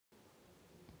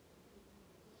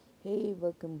Hey,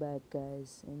 welcome back,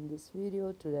 guys. In this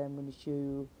video today I'm going to show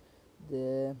you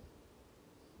the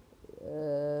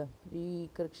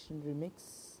recorrection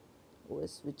remix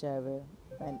OS which I have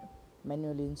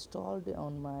manually installed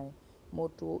on my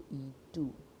Moto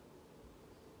E2.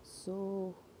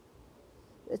 So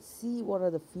let's see what are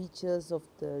the features of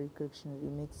the recorrection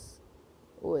remix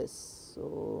OS.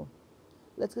 So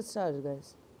let's get started,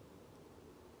 guys.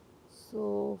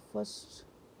 So first,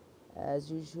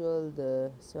 as usual, the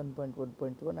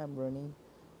 7.1.1 I'm running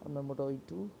on my Moto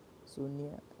E2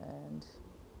 Sonia, and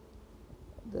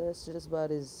the status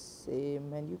bar is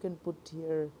same, and you can put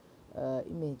here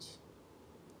image,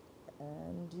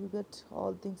 and you get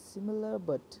all things similar,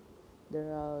 but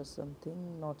there are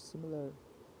something not similar.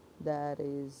 That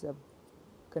is a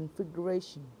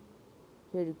configuration.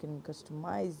 Here you can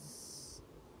customize.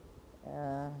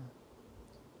 uh,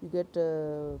 you get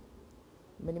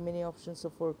many options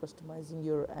for customizing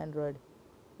your Android,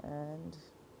 and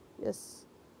yes,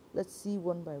 let's see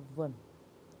one by one.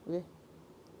 Okay,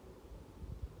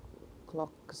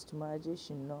 clock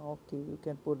customization. Now, okay, you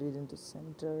can put it into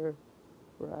center,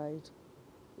 right?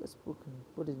 Let's put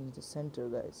it in the center,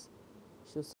 guys.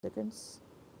 Show seconds.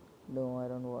 No, I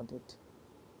don't want it.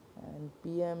 And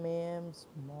PM AM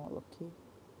small, okay.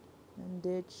 And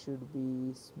date should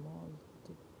be small,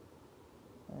 okay.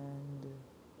 And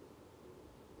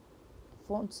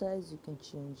font size you can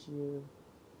change here.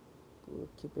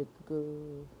 Keep it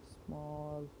good,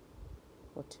 small,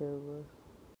 whatever.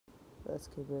 Let's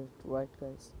keep it right,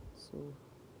 guys. So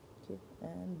okay,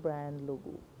 and brand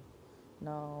logo.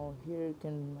 Now here you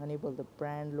can enable the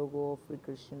brand logo of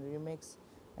Recursion Remix,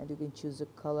 and you can choose the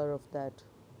color of that.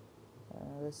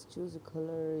 Let's choose the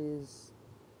color is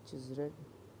choose red,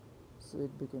 so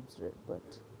it becomes red,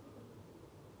 but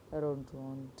I don't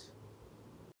want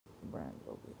brand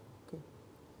logo. Okay,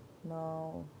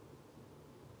 now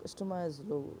customize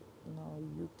logo. Now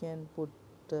you can put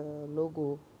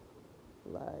logo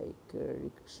like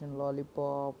Recursion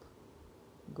Lollipop,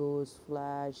 Ghost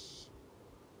Flash,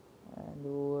 and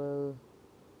oval,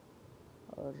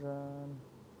 or run,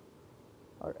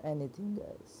 or anything,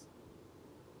 guys.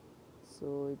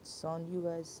 So it's on you,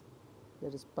 guys.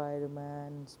 There is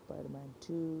Spider-Man, Spider-Man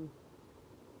 2,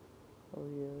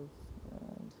 Warriors,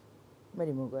 and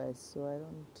many more, guys. So I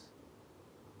don't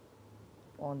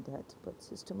want that, but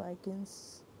system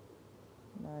icons.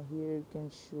 Now here you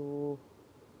can show,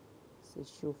 say,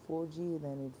 show 4G,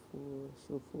 then it for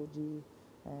show 4G,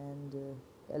 and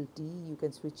LTE you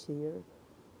can switch here.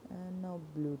 And now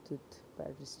Bluetooth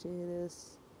battery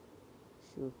status,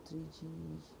 show 3G,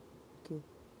 okay,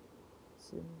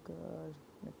 SIM card,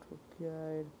 network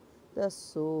guide. There are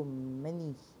so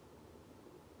many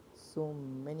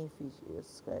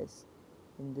features, guys.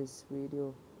 In this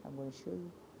video I'm going to show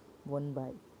you one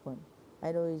by one.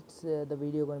 I know it's the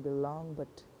video going to be long,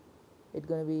 but it's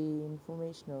going to be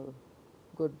informational.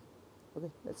 Good.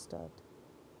 Okay, let's start.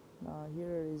 Now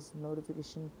here is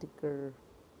notification ticker.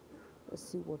 Let's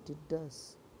see what it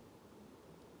does.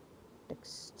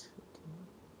 Text. Okay,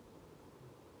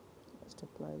 let's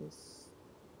apply this.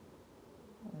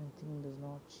 Anything does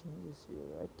not change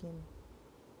here. I can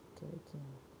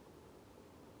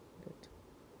get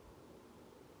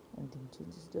anything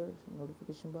changes there.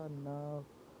 Notification bar now.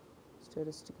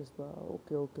 Statistics bar.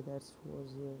 Okay, that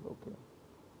was here. Okay,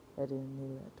 I didn't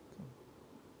need that. Okay,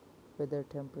 weather,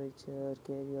 temperature,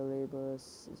 carrier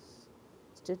labels,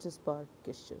 status bar,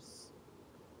 gestures,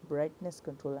 brightness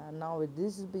control. And now with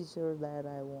this feature that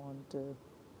I want,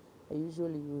 I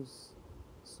usually use.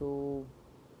 So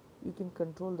you can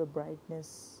control the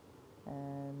brightness,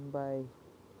 and by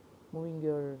moving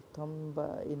your thumb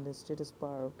in the status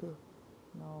bar. Okay,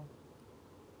 now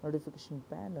notification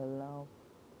panel. Now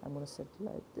I'm gonna set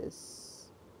like this.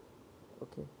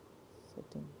 Okay,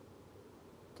 setting.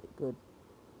 Okay, good.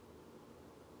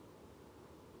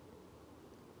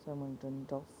 So I'm going to turn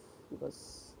it off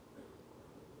because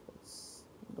it's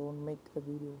don't make the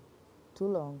video too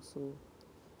long. So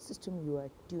system UI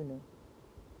tuner,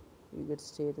 you get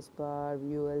status bar,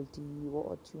 view LTE,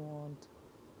 what you want,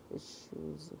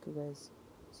 issues. Okay, guys,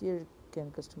 so here you can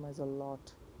customize a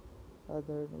lot.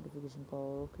 Other notification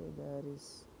power. Okay, that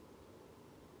is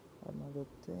another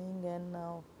thing. And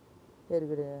now here we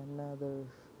get another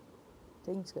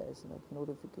things, guys, like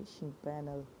notification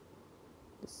panel,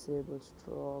 disable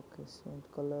stroke, accent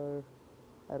color.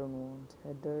 I don't want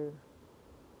header.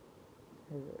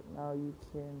 Now you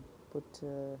can put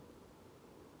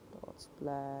dot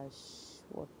splash,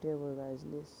 whatever, guys.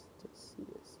 Let's see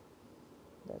this.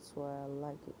 That's why I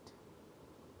like it.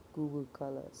 Google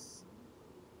colors.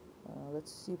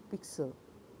 Let's see pixel.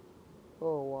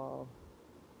 Oh wow,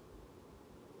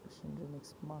 Recognition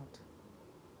Remix Smart.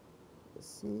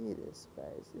 See this,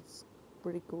 guys, it's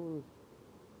pretty cool.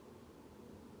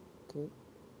 Okay,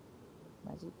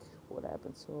 magic, what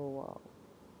happens? Oh wow.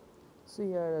 So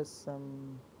here are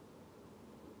some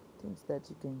things that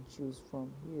you can choose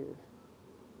from here.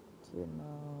 Okay,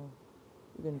 now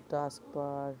you can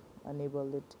taskbar,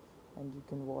 enable it, and you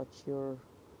can watch your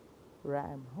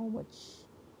RAM, how much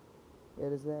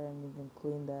it is there, and you can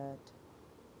clean that.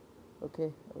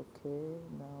 Okay, okay,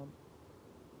 now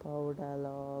power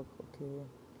dialog. Okay,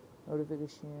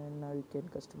 notification, now you can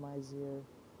customize here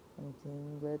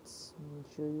anything. Let's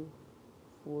show you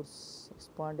force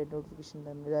expanded notification,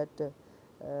 then that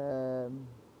um,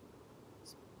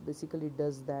 basically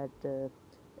does that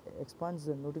expands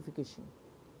the notification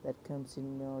that comes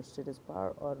in your status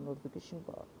bar or notification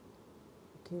bar.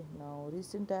 Okay, now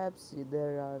recent tabs,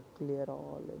 there are clear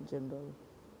all in general.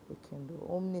 We can do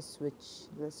omni switch.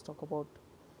 Let's talk about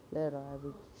later. I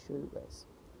will show you guys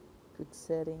quick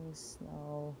settings.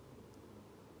 Now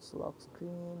it's lock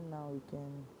screen. Now you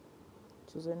can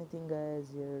choose anything,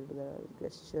 guys. Here there are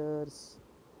gestures,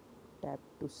 tap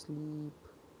to sleep,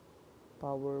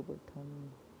 power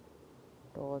button,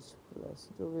 torch plus.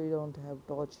 So we don't have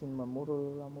torch in my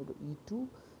Motorola Moto E2,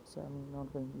 so I'm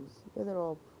not going to use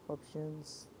other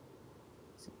options.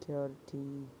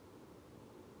 Security,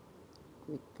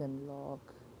 quick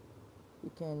unlock.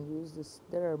 You can use this.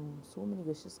 There are so many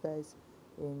gestures, guys,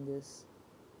 in this.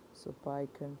 So pie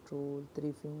control,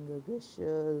 three finger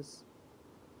gestures.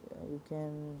 You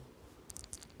can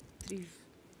three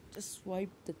just swipe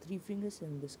the three fingers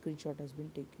and the screenshot has been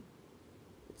taken.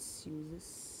 Let's use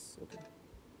this. Okay,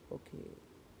 okay,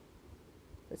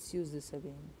 let's use this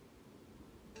again.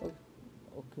 Okay,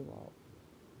 okay, wow,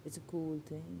 it's a cool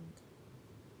thing.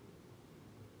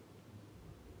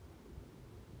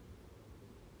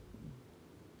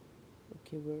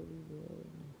 Okay, where we were.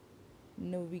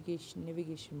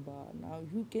 Navigation bar. Now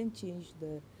you can change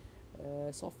the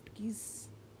soft keys.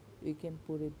 You can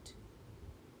put it,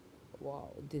 wow,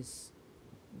 this,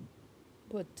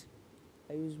 but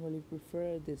I usually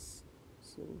prefer this.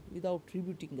 So without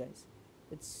rebooting, guys,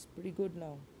 it's pretty good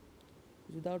now.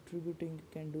 Without rebooting you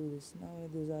can do this. Now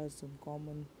these are some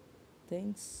common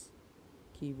things.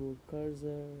 Keyboard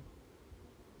cursor,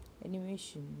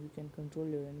 animation, you can control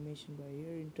your animation by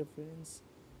ear interference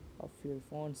of your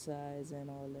font size and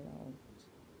all around.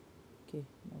 Okay,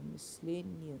 now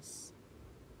miscellaneous.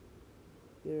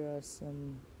 Here are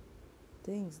some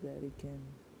things that you can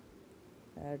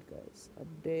add, guys.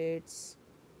 Updates,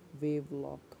 wave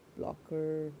lock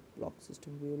blocker, block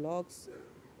system wave locks.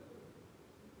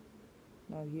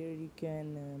 Now here you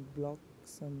can block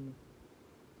some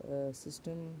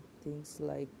system things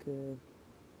like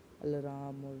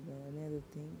alarm or any other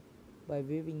thing by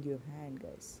waving your hand,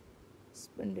 guys.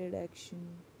 Suspended action,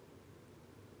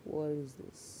 what is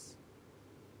this?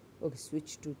 Okay,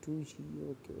 switch to 2G.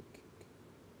 Okay, okay, okay.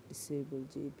 Disable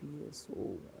JPS.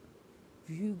 Oh,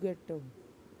 you get a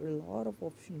lot of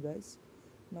option, guys.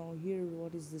 Now here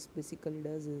what is this basically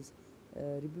does is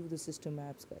review the system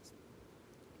apps, guys.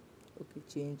 Okay,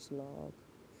 change log.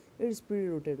 It's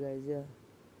pre-routed, guys. Yeah,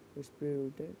 it's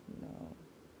pre-routed.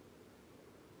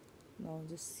 Now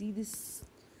just see this.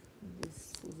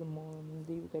 This is a more,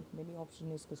 they get many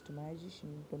options: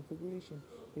 customization, configuration,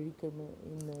 in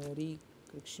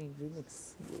recorrection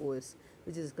remix OS,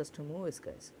 which is custom OS,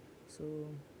 guys. So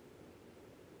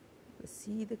let's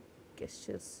see the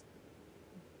gestures.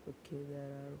 Okay, there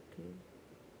are okay.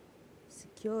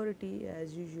 Security,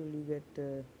 as usual, you get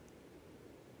the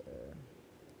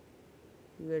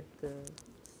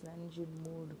Sanjin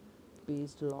mode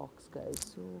based locks, guys.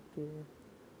 So okay,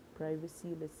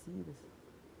 privacy. Let's see this.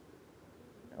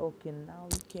 Okay, now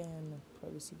we can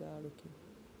privacy guard. Okay,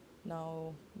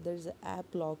 now there's an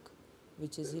app lock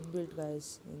which is inbuilt,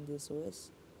 guys, in this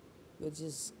OS, which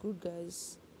is good,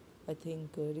 guys. I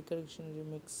think recorrection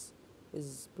remix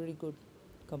is pretty good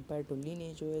compared to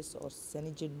lineage OS or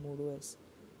Cyanogen mode OS.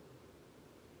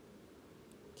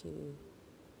 Okay,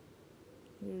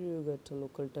 here you get a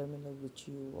local terminal which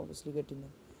you obviously get in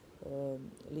a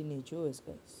lineage OS,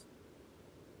 guys.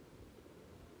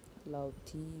 Allow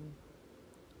theme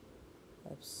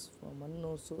apps from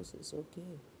unknown sources.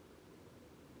 Okay,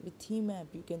 with theme app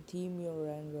you can theme your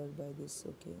Android by this.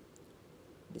 Okay,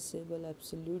 disable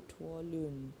absolute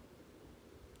volume,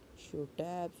 show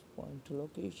tabs, point to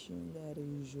location, there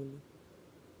usually.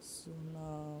 So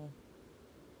now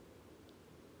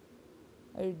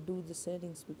I do the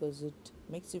settings because it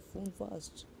makes your phone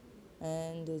fast,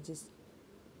 and just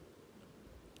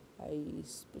I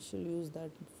specially use that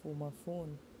for my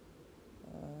phone.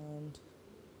 And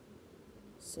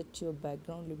set your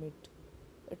background limit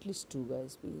at least two,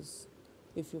 guys, because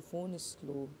if your phone is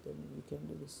slow, then you can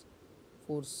do this.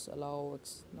 Force allow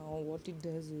now what it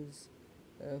does is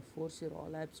force your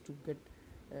all apps to get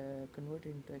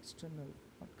converted into external,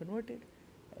 not converted,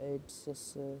 it's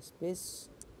just space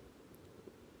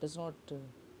does not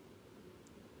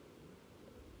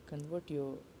convert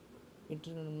your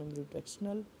internal memory to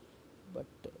external, but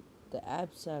the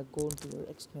apps are going to your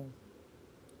external.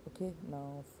 Okay,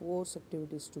 now force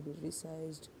activities to be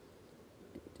resized.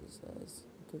 Activities as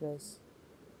okay, guys.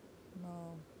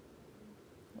 Now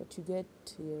what you get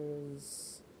here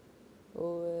is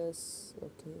OS.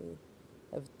 Okay,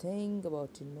 everything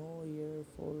about here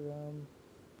forum,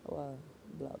 blah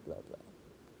blah blah blah.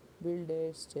 Build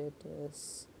date,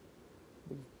 status,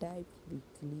 build type,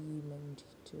 weekly,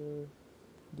 monitor,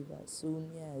 device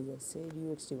soon. Yeah, as I said,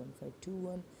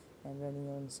 UXT1521 and running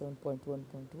on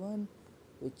 7.1.1,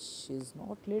 which is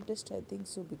not latest, I think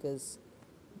so, because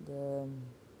the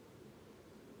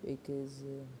because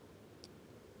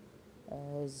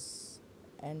as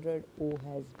Android O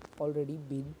has already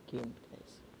been came,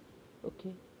 guys.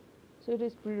 Okay, so it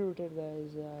is pre-routed,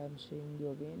 guys. I'm showing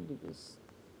you again because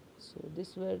so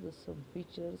these were some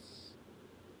features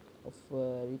of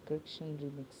Recorrection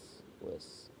Remix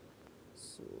OS.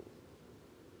 So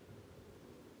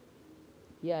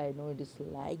yeah, I know it is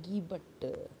laggy, but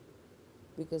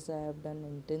because I have done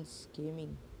intense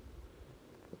gaming.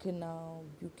 Okay, now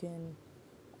you can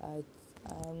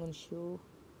I'm gonna show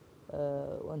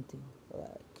one thing,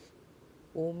 like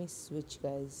Omi Switch,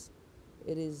 guys.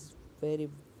 It is very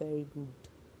very good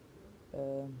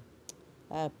um,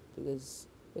 app because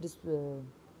it is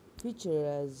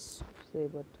feature as say,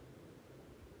 but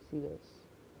see, guys,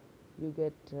 you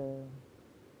get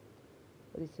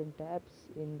recent tabs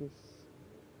in this.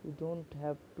 You don't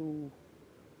have to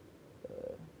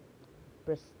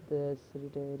press this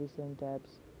recent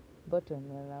tabs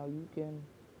button, and now you can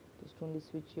just only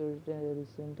switch your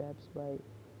recent tabs by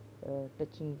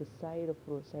touching the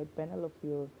side panel of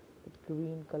your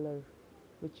green color,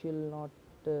 which will not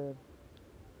uh,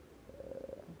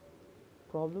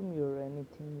 problem your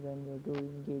anything when you're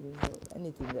doing gaming or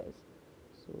anything, guys.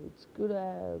 So it's good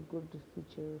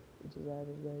feature which is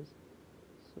added, guys.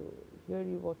 So here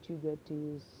what you get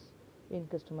is in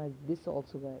customize this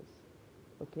also, guys.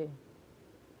 Okay,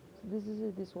 so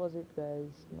this was it,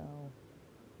 guys. Now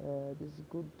this is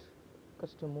good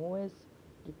custom OS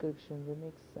recursion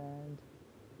remix, and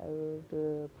I would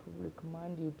probably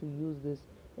recommend you to use this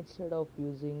instead of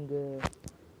using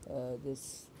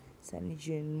this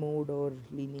Cyanogen mode or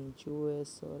Lineage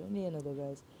OS or any another,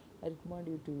 guys. I recommend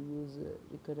you to use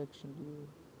Recorrection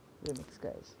Remix,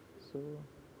 guys. So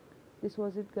this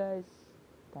was it, guys.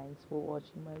 Thanks for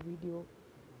watching my video.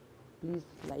 Please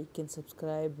like and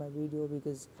subscribe my video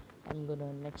because I'm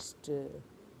gonna next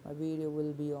my video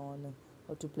will be on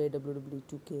how to play WWE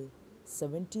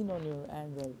 2K17 on your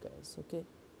Android, guys. Okay,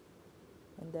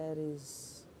 and that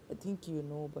is, I think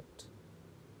but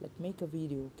like make a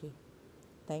video. Okay,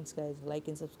 thanks, guys. Like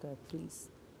and subscribe, please.